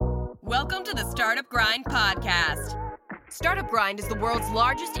Welcome to the Startup Grind podcast. Startup Grind is the world's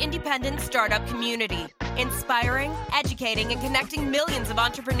largest independent startup community, inspiring, educating, and connecting millions of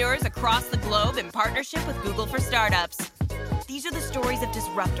entrepreneurs across the globe in partnership with Google for Startups. These are the stories of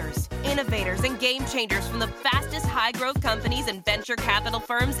disruptors, innovators, and game changers from the fastest high-growth companies and venture capital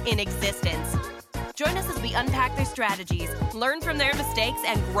firms in existence. Join us as we unpack their strategies, learn from their mistakes,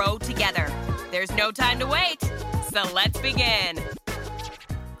 and grow together. There's no time to wait, so let's begin.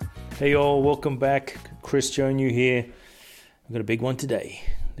 Hey all, welcome back. Chris Jonu here. I've got a big one today.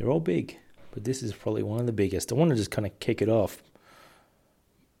 They're all big, but this is probably one of the biggest. I want to just kind of kick it off.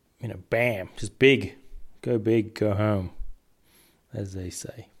 Bam, just big. Go big, go home, as they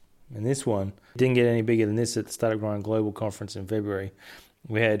say. And this one didn't get any bigger than this at the Startup Grind Global Conference in February.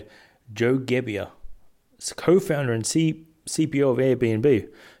 We had Joe Gebbia, co-founder and CPO of Airbnb.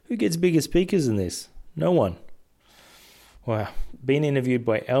 Who gets bigger speakers than this? No one. Wow. Being interviewed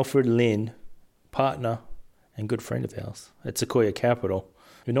by Alfred Lin, partner and good friend of ours at Sequoia Capital,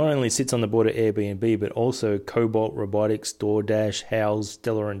 who not only sits on the board of Airbnb, but also Cobalt Robotics, DoorDash, Houzz,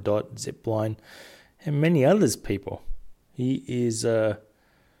 Stellar & Dot, Zipline, and many others people. He is an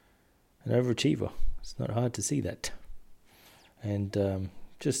overachiever. It's not hard to see that. And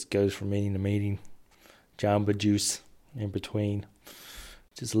just goes from meeting to meeting, Jamba Juice in between.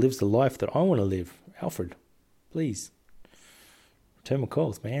 Just lives the life that I want to live. Alfred, please. Return my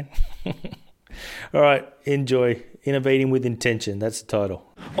calls, man. All right, enjoy. Innovating with Intention. That's the title.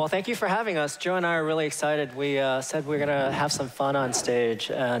 Well, thank you for having us. Joe and I are really excited. We said we're going to have some fun on stage,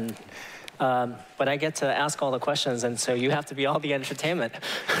 and but I get to ask all the questions, and so you have to be all the entertainment.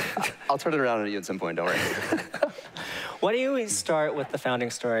 I'll turn it around on you at some point, don't worry. Why don't we start with the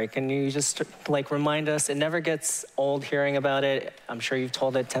founding story? Can you just remind us? It never gets old hearing about it. I'm sure you've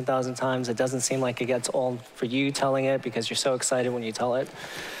told it 10,000 times. It doesn't seem like it gets old for you telling it because you're so excited when you tell it.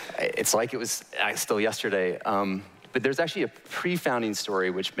 It's like it was still yesterday. But there's actually a pre-founding story,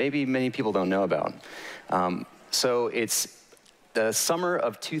 which maybe many people don't know about. So it's the summer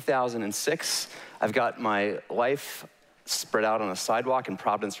of 2006. I've got my life spread out on a sidewalk in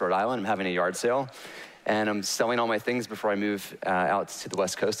Providence, Rhode Island. I'm having a yard sale. And I'm selling all my things before I move out to the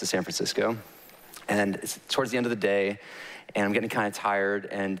West Coast to San Francisco. And it's towards the end of the day, and I'm getting kind of tired,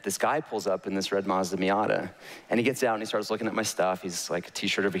 and this guy pulls up in this red Mazda Miata. And he gets out and he starts looking at my stuff. He's like a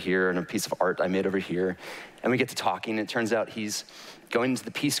t-shirt over here and a piece of art I made over here. And we get to talking, and it turns out he's going to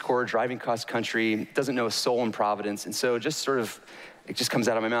the Peace Corps, driving cross country, doesn't know a soul in Providence. And so it just comes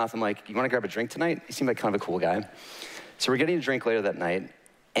out of my mouth. I'm like, you want to grab a drink tonight? He seemed like kind of a cool guy. So we're getting a drink later that night,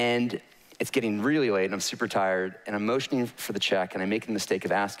 and it's getting really late, and I'm super tired, and I'm motioning for the check, and I make the mistake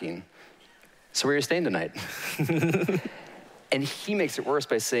of asking, so where are you staying tonight? And he makes it worse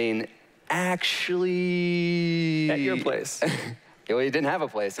by saying, actually... At your place. Well, he didn't have a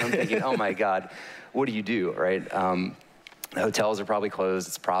place, and I'm thinking, oh my God, what do you do, right? The hotels are probably closed,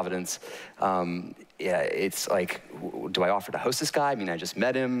 it's Providence. It's like, do I offer to host this guy? I mean, I just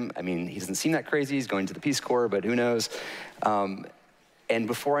met him. I mean, he doesn't seem that crazy, he's going to the Peace Corps, but who knows? And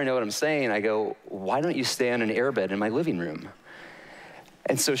before I know what I'm saying, I go, why don't you stay on an airbed in my living room?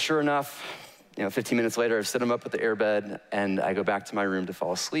 And so sure enough, 15 minutes later, I've set him up with the airbed, and I go back to my room to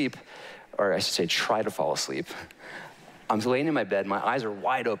fall asleep, or I should say try to fall asleep. I'm laying in my bed, my eyes are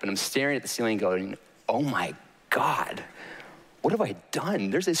wide open, I'm staring at the ceiling going, oh my God, what have I done?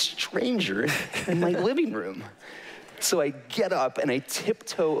 There's a stranger in my living room. So I get up and I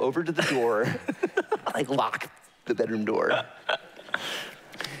tiptoe over to the door, I lock the bedroom door.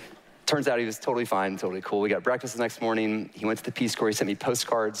 Turns out he was totally fine, totally cool. We got breakfast the next morning. He went to the Peace Corps. He sent me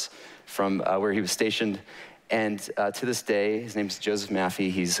postcards from where he was stationed. And to this day, his name's Joseph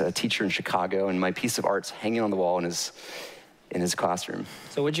Maffey. He's a teacher in Chicago, and my piece of art's hanging on the wall in his classroom.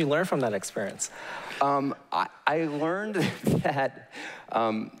 So what'd you learn from that experience? I learned that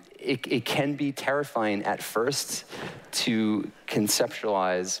it can be terrifying at first to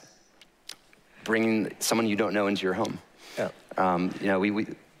conceptualize bringing someone you don't know into your home. Yeah.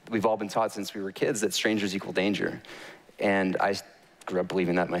 We've all been taught since we were kids that strangers equal danger. And I grew up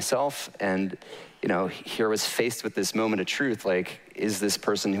believing that myself. And, here I was faced with this moment of truth, like, is this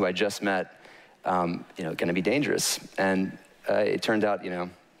person who I just met, going to be dangerous? And it turned out,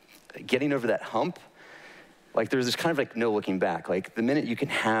 getting over that hump, there's this kind of no looking back. Like, the minute you can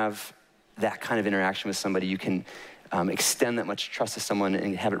have that kind of interaction with somebody, you can extend that much trust to someone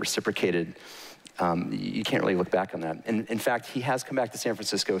and have it reciprocated. You can't really look back on that. And in fact, he has come back to San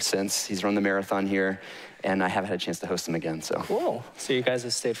Francisco since. He's run the marathon here, and I haven't had a chance to host him again, so. Cool. So you guys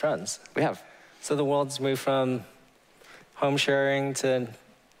have stayed friends? We have. So the world's moved from home sharing to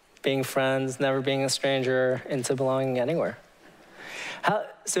being friends, never being a stranger, into belonging anywhere.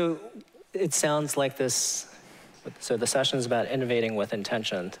 So it sounds like this. So the session is about innovating with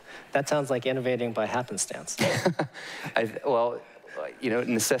intention. That sounds like innovating by happenstance. Well,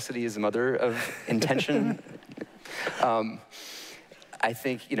 necessity is the mother of intention. I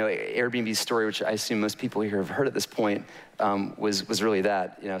think, Airbnb's story, which I assume most people here have heard at this point, was really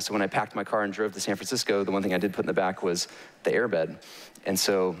that. So when I packed my car and drove to San Francisco, the one thing I did put in the back was the airbed. And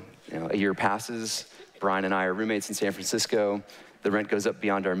so, a year passes, Brian and I are roommates in San Francisco. The rent goes up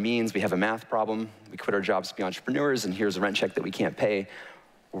beyond our means. We have a math problem. We quit our jobs to be entrepreneurs, and here's a rent check that we can't pay.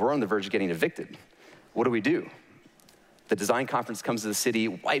 We're on the verge of getting evicted. What do? The design conference comes to the city,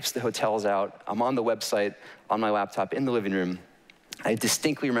 wipes the hotels out. I'm on the website, on my laptop, in the living room. I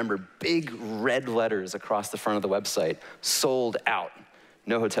distinctly remember big red letters across the front of the website, sold out,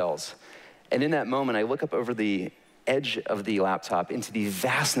 no hotels. And in that moment, I look up over the edge of the laptop into the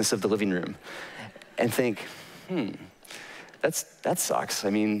vastness of the living room and think, that sucks.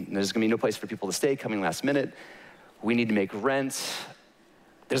 I mean, there's gonna be no place for people to stay coming last minute. We need to make rent.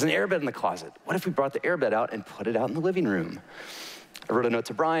 There's an airbed in the closet. What if we brought the airbed out and put it out in the living room? I wrote a note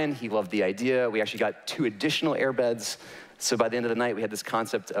to Brian. He loved the idea. We actually got 2 additional airbeds. So by the end of the night, we had this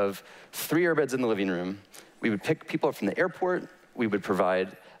concept of 3 airbeds in the living room. We would pick people up from the airport. We would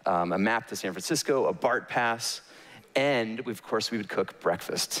provide a map to San Francisco, a BART pass, and of course, we would cook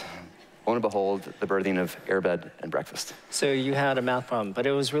breakfast. Lo and behold, the birthing of Airbed and breakfast. So you had a math problem, but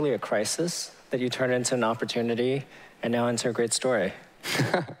it was really a crisis that you turned into an opportunity and now into a great story.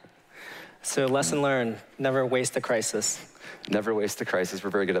 So lesson learned, never waste a crisis. Never waste a crisis. We're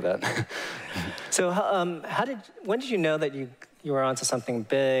very good at that. So when did you know that you were onto something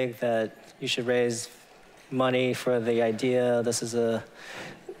big, that you should raise money for the idea?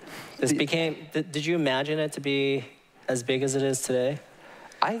 Did you imagine it to be as big as it is today?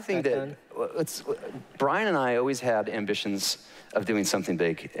 I think that Brian and I always had ambitions of doing something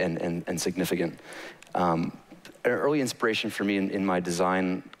big and significant. An early inspiration for me in my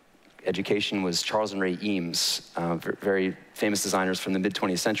design education was Charles and Ray Eames, very famous designers from the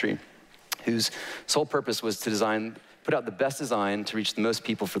mid-20th century, whose sole purpose was to put out the best design to reach the most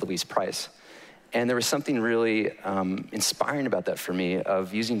people for the least price. And there was something really inspiring about that for me,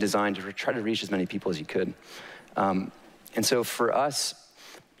 of using design to try to reach as many people as you could. And so for us,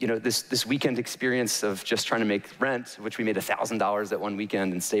 this weekend experience of just trying to make rent, which we made $1,000 that one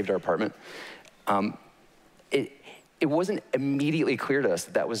weekend and saved our apartment, it wasn't immediately clear to us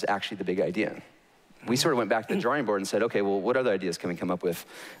that was actually the big idea. We sort of went back to the drawing board and said, okay, well, what other ideas can we come up with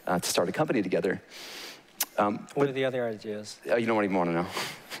to start a company together? What are the other ideas? You don't even want to know.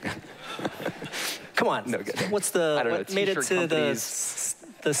 Come on. No, good. What made it to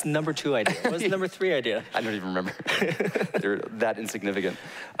this number 2 idea? What was the number 3 idea? I don't even remember. They're that insignificant.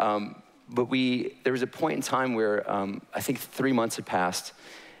 But there was a point in time where I think 3 months had passed,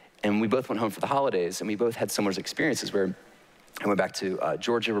 and we both went home for the holidays, and we both had similar experiences where I went back to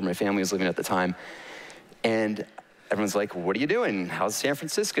Georgia, where my family was living at the time, and everyone's like, what are you doing? How's San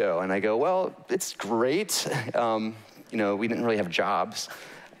Francisco? And I go, well, it's great. We didn't really have jobs.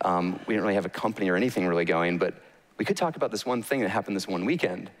 We didn't really have a company or anything really going, but we could talk about this one thing that happened this one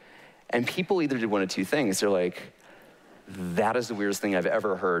weekend. And people either did one of 2 things. They're like, that is the weirdest thing I've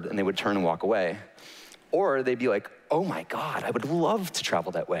ever heard, and they would turn and walk away. Or they'd be like, oh my God, I would love to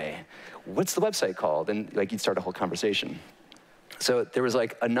travel that way. What's the website called? And you'd start a whole conversation. So there was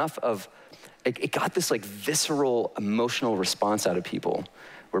enough of, it got this visceral emotional response out of people,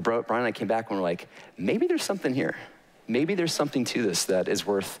 where Brian and I came back and we're like, maybe there's something here. Maybe there's something to this that is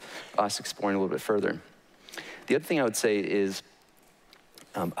worth us exploring a little bit further. The other thing I would say is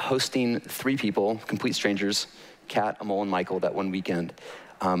hosting 3 people, complete strangers, Kat, Amol, and Michael, that one weekend.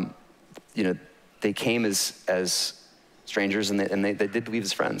 They came as strangers, and they did leave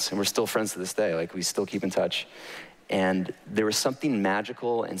as friends, and we're still friends to this day. We still keep in touch. And there was something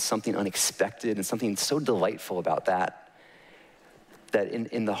magical and something unexpected and something so delightful about that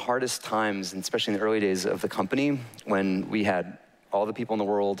in the hardest times, and especially in the early days of the company, when we had all the people in the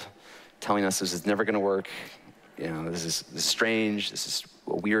world telling us this is never going to work, this is strange, this is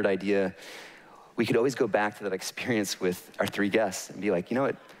a weird idea, we could always go back to that experience with our 3 guests and be like, you know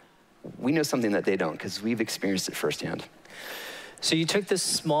what? We know something that they don't, because we've experienced it firsthand. So you took this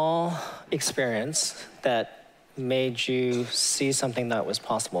small experience that made you see something that was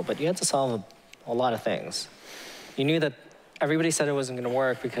possible, but you had to solve a lot of things. You knew that everybody said it wasn't going to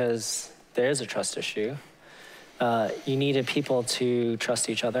work because there is a trust issue. You needed people to trust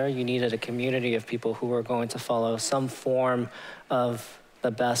each other. You needed a community of people who were going to follow some form of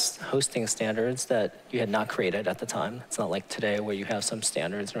the best hosting standards that you had not created at the time. It's not like today where you have some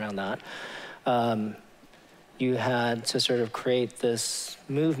standards around that. you had to sort of create this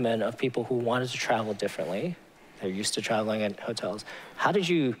movement of people who wanted to travel differently. They're used to traveling at hotels. How did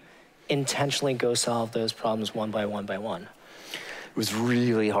you intentionally go solve those problems one by one by one? It was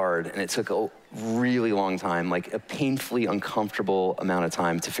really hard, and it took a really long time, like a painfully uncomfortable amount of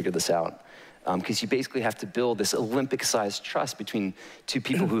time to figure this out. Because you basically have to build this Olympic-sized trust between two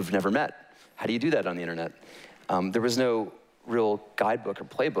people who've never met. How do you do that on the internet? There was no real guidebook or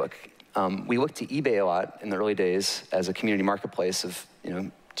playbook. We looked to eBay a lot in the early days as a community marketplace of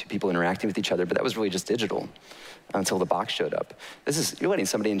two people interacting with each other, but that was really just digital until the box showed up. You're letting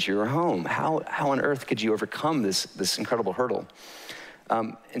somebody into your home. How on earth could you overcome this incredible hurdle?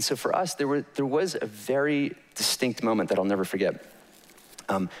 And so for us, there was a very distinct moment that I'll never forget.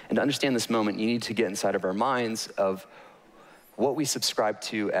 And to understand this moment, you need to get inside of our minds of what we subscribe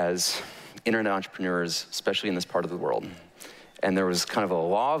to as internet entrepreneurs, especially in this part of the world. And there was kind of a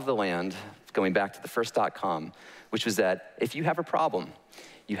law of the land, going back to the first .com, which was that if you have a problem,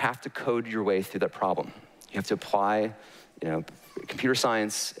 you have to code your way through that problem. You have to apply, computer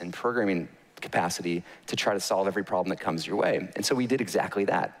science and programming capacity to try to solve every problem that comes your way. And so we did exactly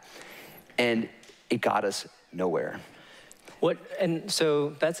that. And it got us nowhere. And so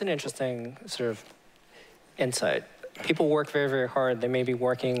that's an interesting sort of insight. People work very, very hard. They may be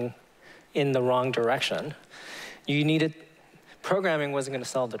working in the wrong direction. Programming wasn't going to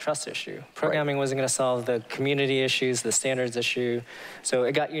solve the trust issue. Programming wasn't going to solve the community issues, the standards issue. So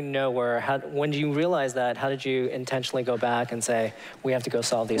it got you nowhere. When you realize that, how did you intentionally go back and say, we have to go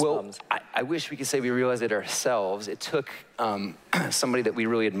solve these problems? I wish we could say we realized it ourselves. It took somebody that we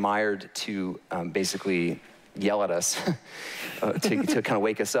really admired to basically yell at us to kind of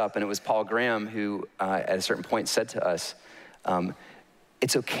wake us up. And it was Paul Graham who, at a certain point, said to us,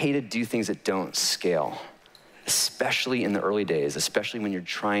 it's okay to do things that don't scale, especially in the early days, especially when you're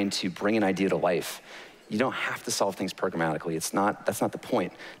trying to bring an idea to life. You don't have to solve things programmatically. That's not the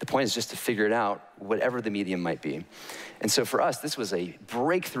point. The point is just to figure it out, whatever the medium might be. And so for us, this was a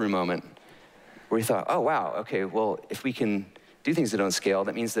breakthrough moment where we thought, oh, wow, okay, well, if we can do things that don't scale,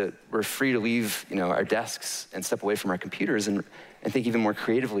 that means that we're free to leave our desks and step away from our computers and think even more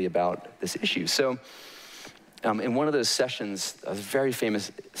creatively about this issue. So in one of those sessions, a very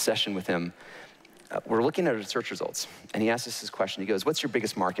famous session with him, we're looking at our search results, and he asked us this question. He goes, what's your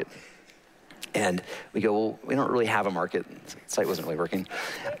biggest market? And we go, well, we don't really have a market. The site wasn't really working.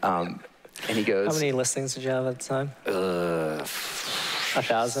 And he goes... How many listings did you have at the time?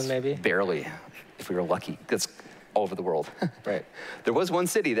 1,000 maybe? Barely, if we were lucky. That's all over the world. Right. There was one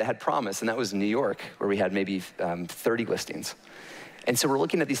city that had promise, and that was New York, where we had maybe 30 listings. And so we're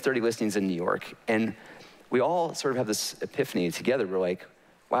looking at these 30 listings in New York, and we all sort of have this epiphany together. We're like,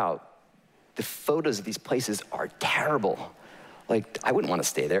 wow, the photos of these places are terrible. Like, I wouldn't want to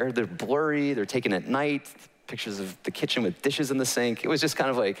stay there. They're blurry, they're taken at night, pictures of the kitchen with dishes in the sink. It was just kind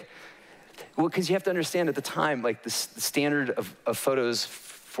of like, well, because you have to understand at the time, like the standard of photos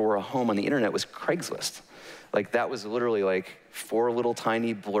for a home on the internet was Craigslist. Like that was literally like 4 little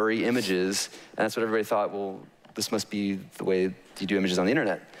tiny blurry images, and that's what everybody thought, well, this must be the way you do images on the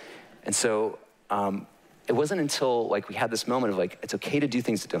internet. And so it wasn't until like we had this moment of like, it's okay to do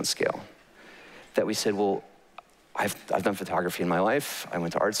things that don't scale, that we said, well, I've done photography in my life. I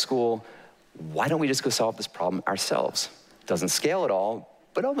went to art school. Why don't we just go solve this problem ourselves? It doesn't scale at all,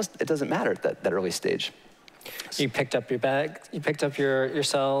 but almost it doesn't matter at that early stage. You picked up your bag. You picked up your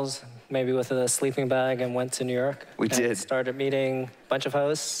cells, maybe with a sleeping bag, and went to New York. We did. Started meeting a bunch of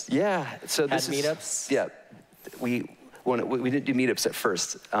hosts. Yeah. So had meetups. Yeah. We didn't do meetups at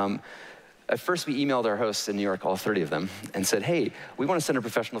first. At first, we emailed our hosts in New York, all 30 of them, and said, hey, we want to send a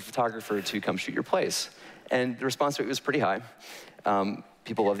professional photographer to come shoot your place. And the response rate was pretty high.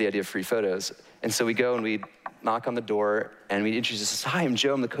 People love the idea of free photos. And so we go and we knock on the door and we introduce us, hi, I'm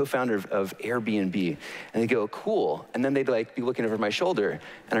Joe, I'm the co-founder of Airbnb. And they go, cool. And then they'd like be looking over my shoulder.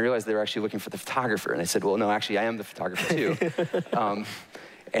 And I realized they were actually looking for the photographer. And I said, well, no, actually, I am the photographer too.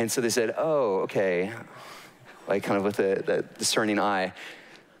 And so they said, oh, okay. Like kind of with the discerning eye.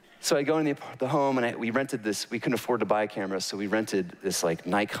 So I go in the home and we rented this, we couldn't afford to buy a camera, so we rented this like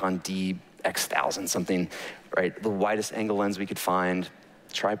Nikon D X1000 something, right? The widest angle lens we could find,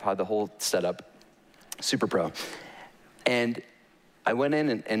 tripod, the whole setup, super pro. And I went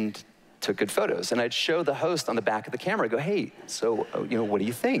in and took good photos. And I'd show the host on the back of the camera, go, hey, so, what do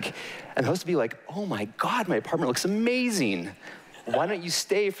you think? And the host would be like, oh my God, my apartment looks amazing. Why don't you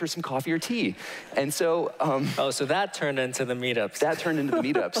stay for some coffee or tea? And so... so that turned into the meetups. That turned into the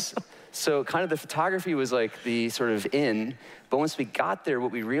meetups. So kind of the photography was like the sort of in, but once we got there,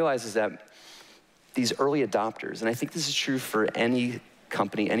 what we realized is that these early adopters, and I think this is true for any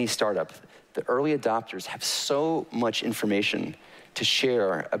company, any startup, the early adopters have so much information to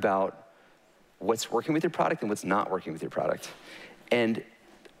share about what's working with your product and what's not working with your product. And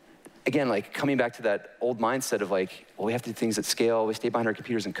again, like coming back to that old mindset of like, well, we have to do things at scale, we stay behind our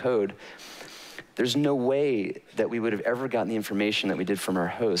computers and code. There's no way that we would have ever gotten the information that we did from our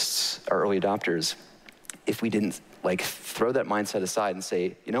hosts, our early adopters, if we didn't like throw that mindset aside and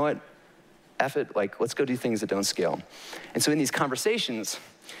say, you know what, F it, like let's go do things that don't scale. And so in these conversations,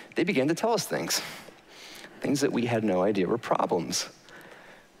 they began to tell us things that we had no idea were problems.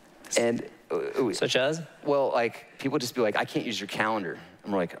 And such as? Well, like people would just be like, I can't use your calendar.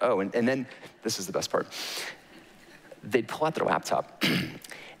 And we're like, oh, and then this is the best part. They'd pull out their laptop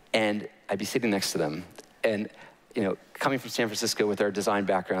and I'd be sitting next to them. And, you know, coming from San Francisco with our design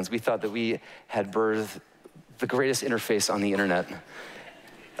backgrounds, we thought that we had birthed the greatest interface on the internet,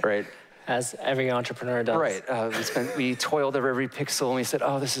 right? As every entrepreneur does. Right, we toiled over every pixel and we said,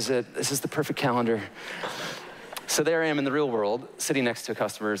 oh, this is it. This is the perfect calendar. So there I am in the real world, sitting next to a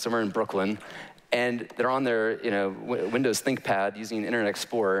customer somewhere in Brooklyn, and they're on their, you know, Windows ThinkPad using Internet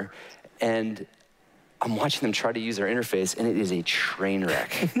Explorer, and I'm watching them try to use their interface, and it is a train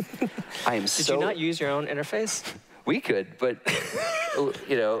wreck. Did you not use your own interface? We could, but,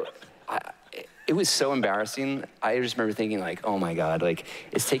 you know, it was so embarrassing. I just remember thinking like, oh my God, like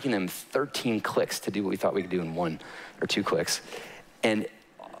it's taking them 13 clicks to do what we thought we could do in 1 or 2 clicks. And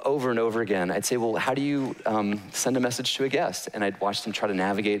over and over again, I'd say, well, how do you send a message to a guest? And I'd watch them try to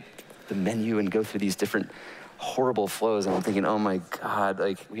navigate the menu and go through these different horrible flows. And I'm thinking, oh my God,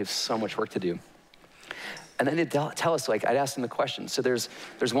 like we have so much work to do. And then they'd tell us, like, I'd ask them the question. So there's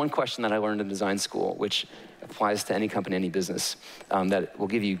one question that I learned in design school, which applies to any company, any business, that will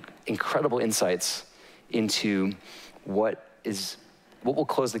give you incredible insights into what will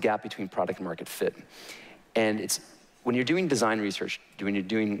close the gap between product and market fit. And it's when you're doing design research, when you're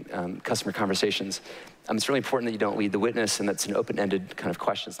doing customer conversations, it's really important that you don't lead the witness, and that's an open-ended kind of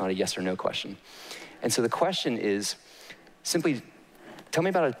question. It's not a yes or no question. And so the question is simply, tell me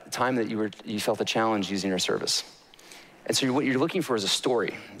about a time that you felt a challenge using our service. And so what you're looking for is a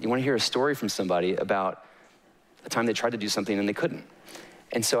story. You want to hear a story from somebody about a time they tried to do something and they couldn't.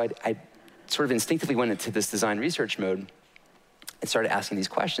 And so I sort of instinctively went into this design research mode and started asking these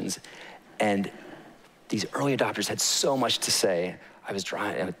questions. And these early adopters had so much to say. I was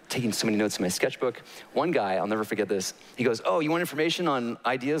taking so many notes in my sketchbook. One guy, I'll never forget this, he goes, oh, you want information on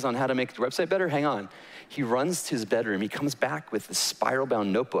ideas on how to make your website better? Hang on. He runs to his bedroom. He comes back with this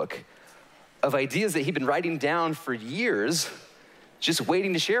spiral-bound notebook of ideas that he'd been writing down for years, just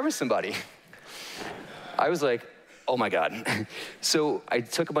waiting to share with somebody. I was like, oh my God. So I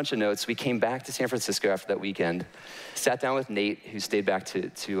took a bunch of notes. We came back to San Francisco after that weekend, sat down with Nate, who stayed back to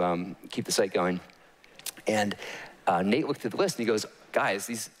keep the site going. And Nate looked at the list and he goes, guys,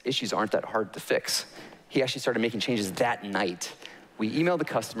 these issues aren't that hard to fix. He actually started making changes that night. We emailed the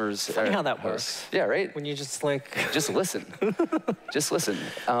customers. Funny how that works. Yeah, right? When you just like... Just listen. Just listen.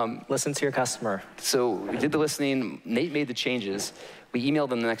 Listen to your customer. So we did the listening. Nate made the changes. We emailed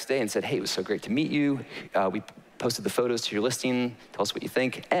them the next day and said, hey, it was so great to meet you. We posted the photos to your listing. Tell us what you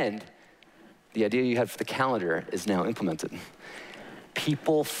think. And the idea you had for the calendar is now implemented.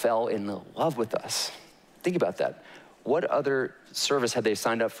 People fell in love with us. Think about that. What other service had they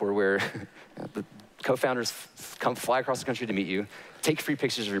signed up for where the co-founders fly across the country to meet you, take free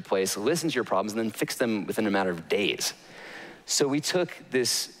pictures of your place, listen to your problems, and then fix them within a matter of days? So we took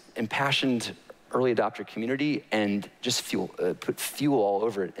this impassioned early adopter community and just put fuel all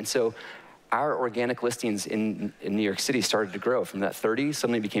over it. And so our organic listings in New York City started to grow. From that 30,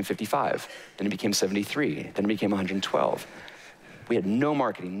 suddenly it became 55. Then it became 73. Then it became 112. We had no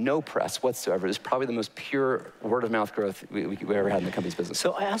marketing, no press whatsoever. It was probably the most pure word-of-mouth growth we ever had in the company's business.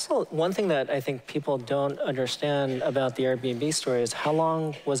 So I also, one thing that I think people don't understand about the Airbnb story is how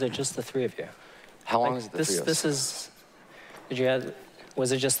long was it just the three of you? How long was it the three of us?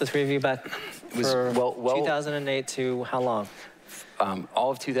 Was it just the three of you back from 2008 to how long?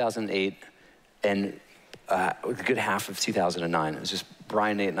 All of 2008 and a good half of 2009. It was just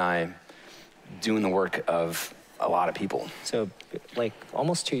Brian, Nate, and I doing the work of a lot of people. So like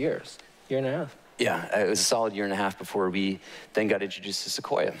almost 2 years, year and a half. Yeah, it was a solid year and a half before we then got introduced to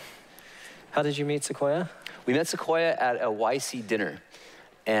Sequoia. How did you meet Sequoia? We met Sequoia at a YC dinner.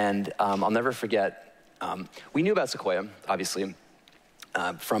 And I'll never forget, we knew about Sequoia, obviously,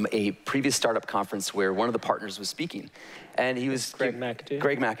 from a previous startup conference where one of the partners was speaking. And he was... Greg McAdoo?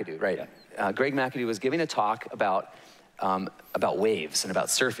 Greg McAdoo, right. Yeah. Greg McAdoo was giving a talk about waves and about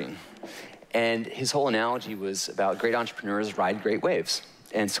surfing. And his whole analogy was about great entrepreneurs ride great waves.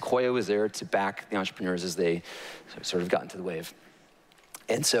 And Sequoia was there to back the entrepreneurs as they sort of got into the wave.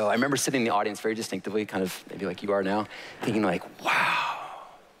 And so I remember sitting in the audience very distinctively, kind of maybe like you are now, thinking like, wow,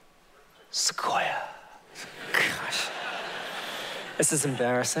 Sequoia. Gosh. This is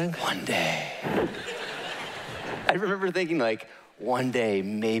embarrassing. One day. I remember thinking like, one day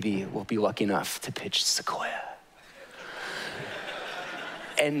maybe we'll be lucky enough to pitch Sequoia.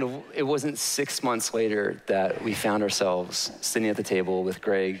 And it wasn't 6 months later that we found ourselves sitting at the table with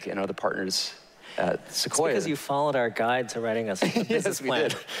Greg and other partners at Sequoia. It's because you followed our guide to writing a business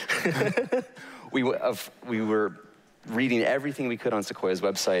plan. Yes, we did. We were reading everything we could on Sequoia's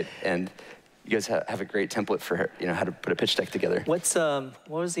website, and you guys have a great template for how to put a pitch deck together. What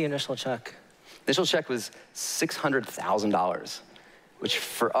was the initial check? The initial check was $600,000, which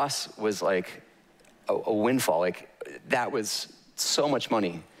for us was like a windfall. Like that was so much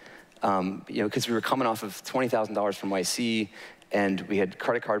money, because we were coming off of $20,000 from YC, and we had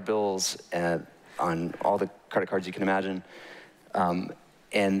credit card bills on all the credit cards you can imagine.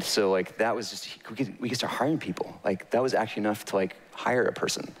 And so like that was just, we could start hiring people. Like that was actually enough to like hire a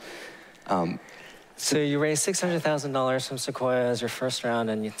person. So you raised $600,000 from Sequoia as your first round,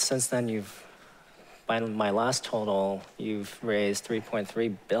 and since then by my last total, you've raised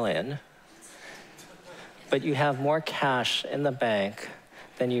 $3.3 billion. But you have more cash in the bank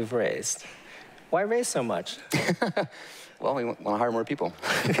than you've raised. Why raise so much? Well, we want to hire more people.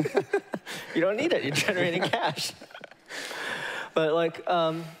 You don't need it. You're generating cash. But like,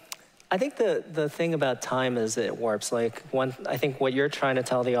 I think the thing about time is it warps. Like I think what you're trying to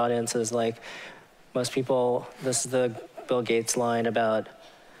tell the audience is like, most people, this is the Bill Gates line about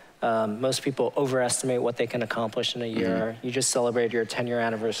most people overestimate what they can accomplish in a year. Mm-hmm. You just celebrated your 10-year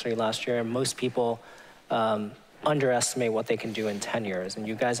anniversary last year, and most people underestimate what they can do in 10 years. And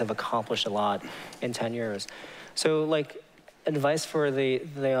you guys have accomplished a lot in 10 years. So like, advice for the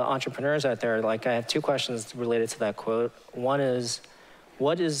entrepreneurs out there, like I have two questions related to that quote. One is,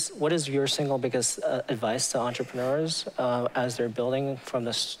 what is your single biggest advice to entrepreneurs as they're building from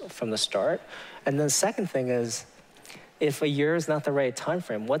the start? And then the second thing is, if a year is not the right time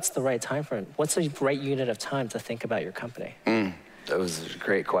frame, what's the right time frame? What's the right unit of time to think about your company? Those are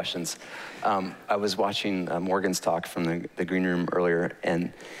great questions. I was watching Morgan's talk from the green room earlier,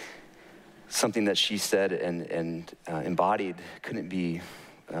 and something that she said and embodied couldn't be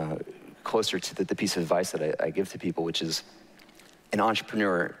closer to the piece of advice that I give to people, which is an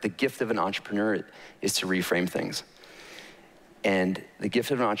entrepreneur. The gift of an entrepreneur is to reframe things. And the gift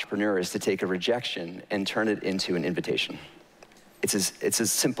of an entrepreneur is to take a rejection and turn it into an invitation. It's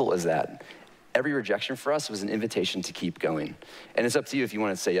as simple as that. Every rejection for us was an invitation to keep going. And it's up to you if you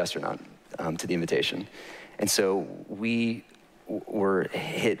want to say yes or not to the invitation. And so we were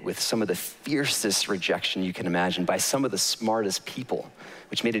hit with some of the fiercest rejection you can imagine by some of the smartest people,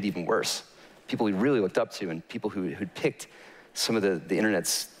 which made it even worse. People we really looked up to, and people who'd picked some of the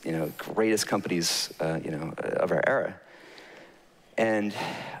internet's greatest companies of our era. And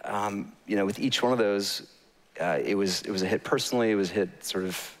with each one of those, it was a hit personally. It was a hit sort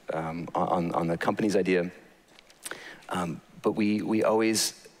of on the company's idea. But we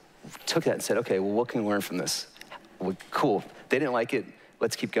always took that and said, okay, well, what can we learn from this? Well, cool. They didn't like it.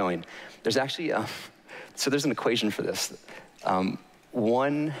 Let's keep going. There's actually, so there's an equation for this.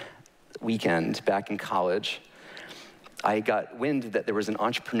 One weekend back in college, I got wind that there was an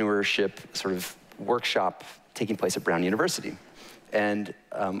entrepreneurship sort of workshop taking place at Brown University. And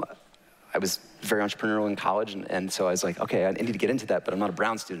I was very entrepreneurial in college, and so I was like, okay, I need to get into that, but I'm not a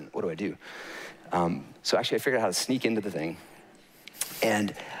Brown student. What do I do? So actually, I figured out how to sneak into the thing.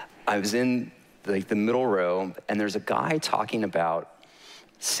 And I was in the middle row, and there's a guy talking about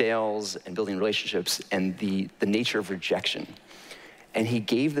sales and building relationships and the nature of rejection. And he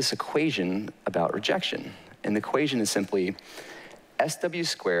gave this equation about rejection. And the equation is simply SW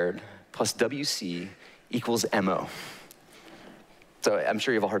squared plus WC equals MO. So I'm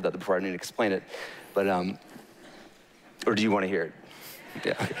sure you've all heard that before. I don't need to explain it. But, or do you want to hear it?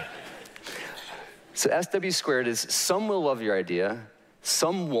 Yeah. Okay. So SW squared is some will love your idea,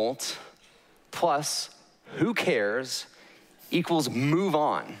 some won't, plus who cares equals move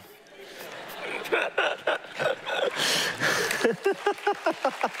on.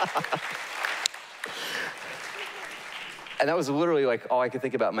 And that was literally like all I could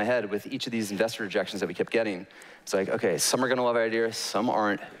think about in my head with each of these investor rejections that we kept getting. It's like, okay, some are gonna love our idea, some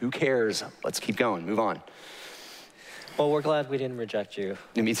aren't. Who cares? Let's keep going, move on. Well, we're glad we didn't reject you.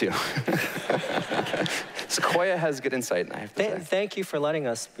 Yeah, me too. Sequoia has good insight, I have to say. Thank you for letting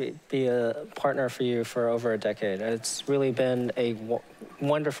us be a partner for you for over a decade. It's really been a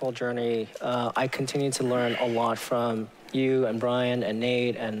wonderful journey. I continue to learn a lot from you and Brian and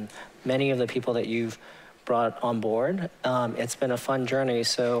Nate and many of the people that you've brought on board. It's been a fun journey.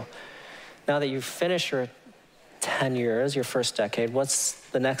 So now that you've finished your 10 years, your first decade, what's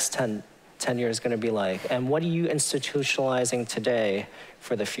the next 10 years going to be like? And what are you institutionalizing today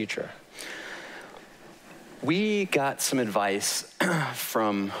for the future? We got some advice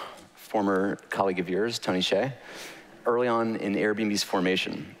from former colleague of yours, Tony Hsieh, early on in Airbnb's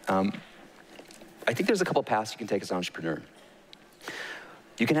formation. I think there's a couple paths you can take as an entrepreneur.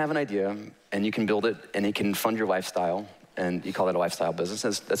 You can have an idea, and you can build it, and it can fund your lifestyle, and you call that a lifestyle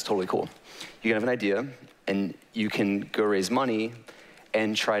business. That's totally cool. You can have an idea, and you can go raise money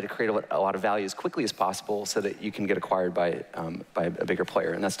and try to create a lot of value as quickly as possible so that you can get acquired by a bigger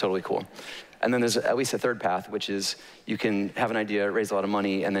player, and that's totally cool. And then there's at least a third path, which is you can have an idea, raise a lot of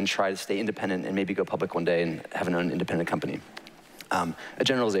money, and then try to stay independent and maybe go public one day and have an own independent company. A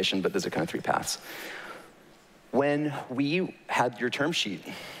generalization, but those are kind of three paths. When we had your term sheet,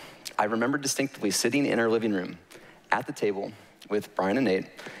 I remember distinctly sitting in our living room at the table with Brian and Nate,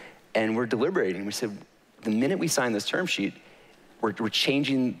 and we're deliberating. We said, the minute we sign this term sheet, we're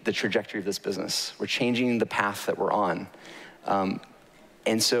changing the trajectory of this business. We're changing the path that we're on.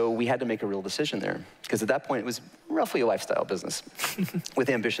 And so we had to make a real decision there, because at that point it was roughly a lifestyle business with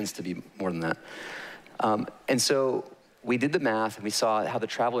ambitions to be more than that. And so we did the math, and we saw how the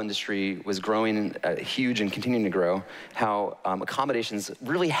travel industry was growing huge and continuing to grow, how accommodations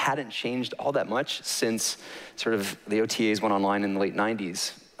really hadn't changed all that much since sort of the OTAs went online in the late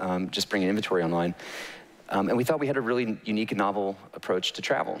 90s, just bringing inventory online. And we thought we had a really unique and novel approach to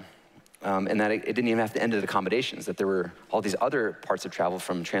travel. And that it didn't even have to end at accommodations, that there were all these other parts of travel,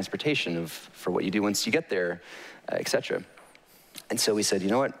 from transportation for what you do once you get there, et cetera. And so we said, you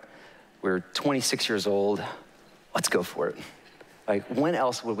know what? We're 26 years old. Let's go for it. Like, when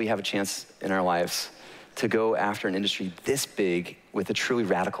else would we have a chance in our lives to go after an industry this big with a truly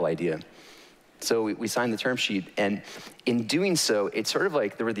radical idea? So we signed the term sheet, and in doing so, it's sort of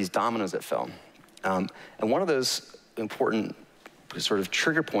like there were these dominoes that fell. And one of those important sort of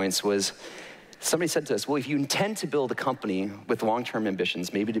trigger points was somebody said to us, well, if you intend to build a company with long-term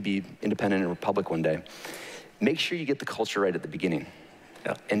ambitions, maybe to be independent and public one day, make sure you get the culture right at the beginning.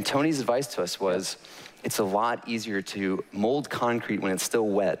 Yeah. And Tony's advice to us was, it's a lot easier to mold concrete when it's still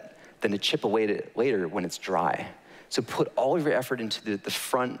wet than to chip away at it later when it's dry. So put all of your effort into the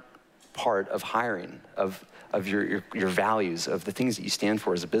front part of hiring, of your values, of the things that you stand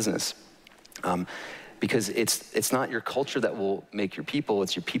for as a business. Because it's not your culture that will make your people,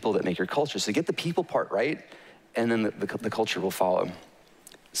 it's your people that make your culture. So get the people part right, and then the culture will follow.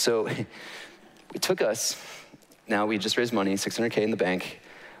 So it took us, now we just raised money, $600K in the bank.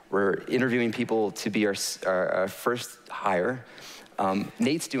 We're interviewing people to be our first hire.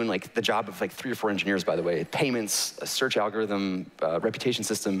 Nate's doing like the job of like 3 or 4 engineers, by the way. Payments, a search algorithm, reputation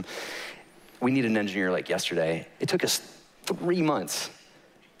system. We needed an engineer like yesterday. It took us 3 months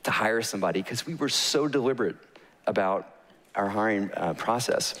to hire somebody because we were so deliberate about our hiring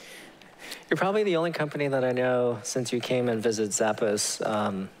process. You're probably the only company that I know since you came and visited Zappos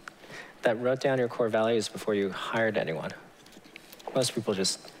that wrote down your core values before you hired anyone. Most people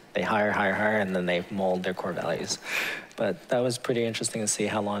they hire, and then they mold their core values. But that was pretty interesting to see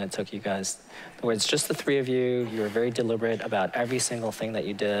how long it took you guys. In other words, just the 3 of you, you were very deliberate about every single thing that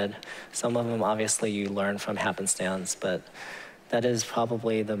you did. Some of them, obviously, you learned from happenstance, but that is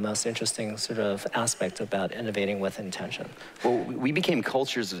probably the most interesting sort of aspect about innovating with intention. Well, we became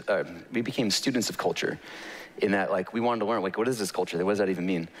students of culture, in that, like, we wanted to learn, like, what is this culture? What does that even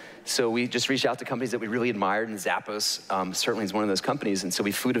mean? So we just reached out to companies that we really admired, and Zappos certainly is one of those companies. And so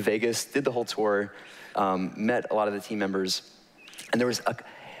we flew to Vegas, did the whole tour, met a lot of the team members, and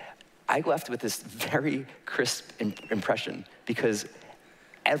I left with this very crisp impression, because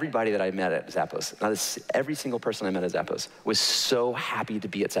everybody that I met at Zappos, every single person I met at Zappos, was so happy to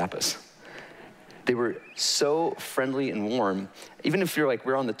be at Zappos. They were so friendly and warm. Even if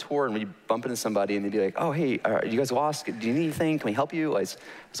we're on the tour and we bump into somebody and they'd be like, oh, hey, you guys lost? Do you need anything? Can we help you? I was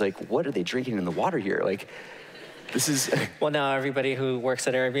like, what are they drinking in the water here? Like, this is... Well, now everybody who works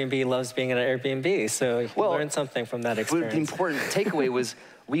at Airbnb loves being at Airbnb, so you learned something from that experience. The important takeaway was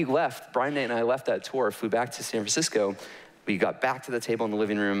we left, Brian, Nate, and I left that tour, flew back to San Francisco. We got back to the table in the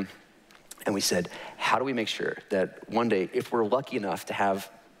living room, and we said, how do we make sure that one day, if we're lucky enough to have,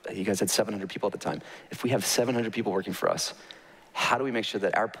 you guys had 700 people at the time, if we have 700 people working for us, how do we make sure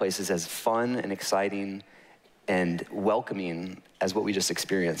that our place is as fun and exciting and welcoming as what we just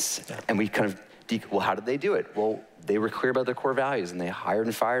experienced? Yeah. And we kind of, well, how did they do it? Well, they were clear about their core values, and they hired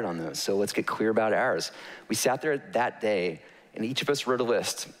and fired on those, so let's get clear about ours. We sat there that day, and each of us wrote a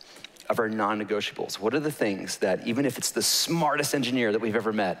list of our non-negotiables. What are the things that, even if it's the smartest engineer that we've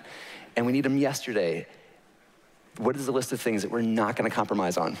ever met, and we need them yesterday, what is the list of things that we're not going to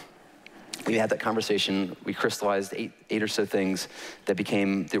compromise on? We had that conversation. We crystallized eight or so things that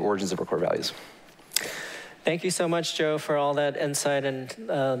became the origins of our core values. Thank you so much, Joe, for all that insight and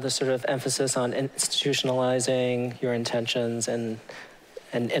the sort of emphasis on institutionalizing your intentions and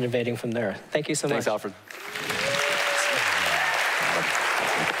innovating from there. Thank you so much. Thanks, Alfred.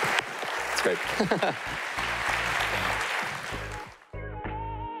 It's great.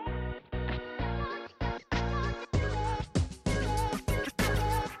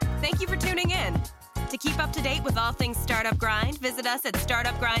 Thank you for tuning in. To keep up to date with all things Startup Grind, visit us at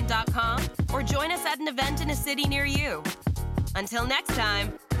startupgrind.com or join us at an event in a city near you. Until next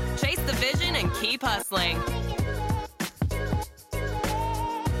time, chase the vision and keep hustling.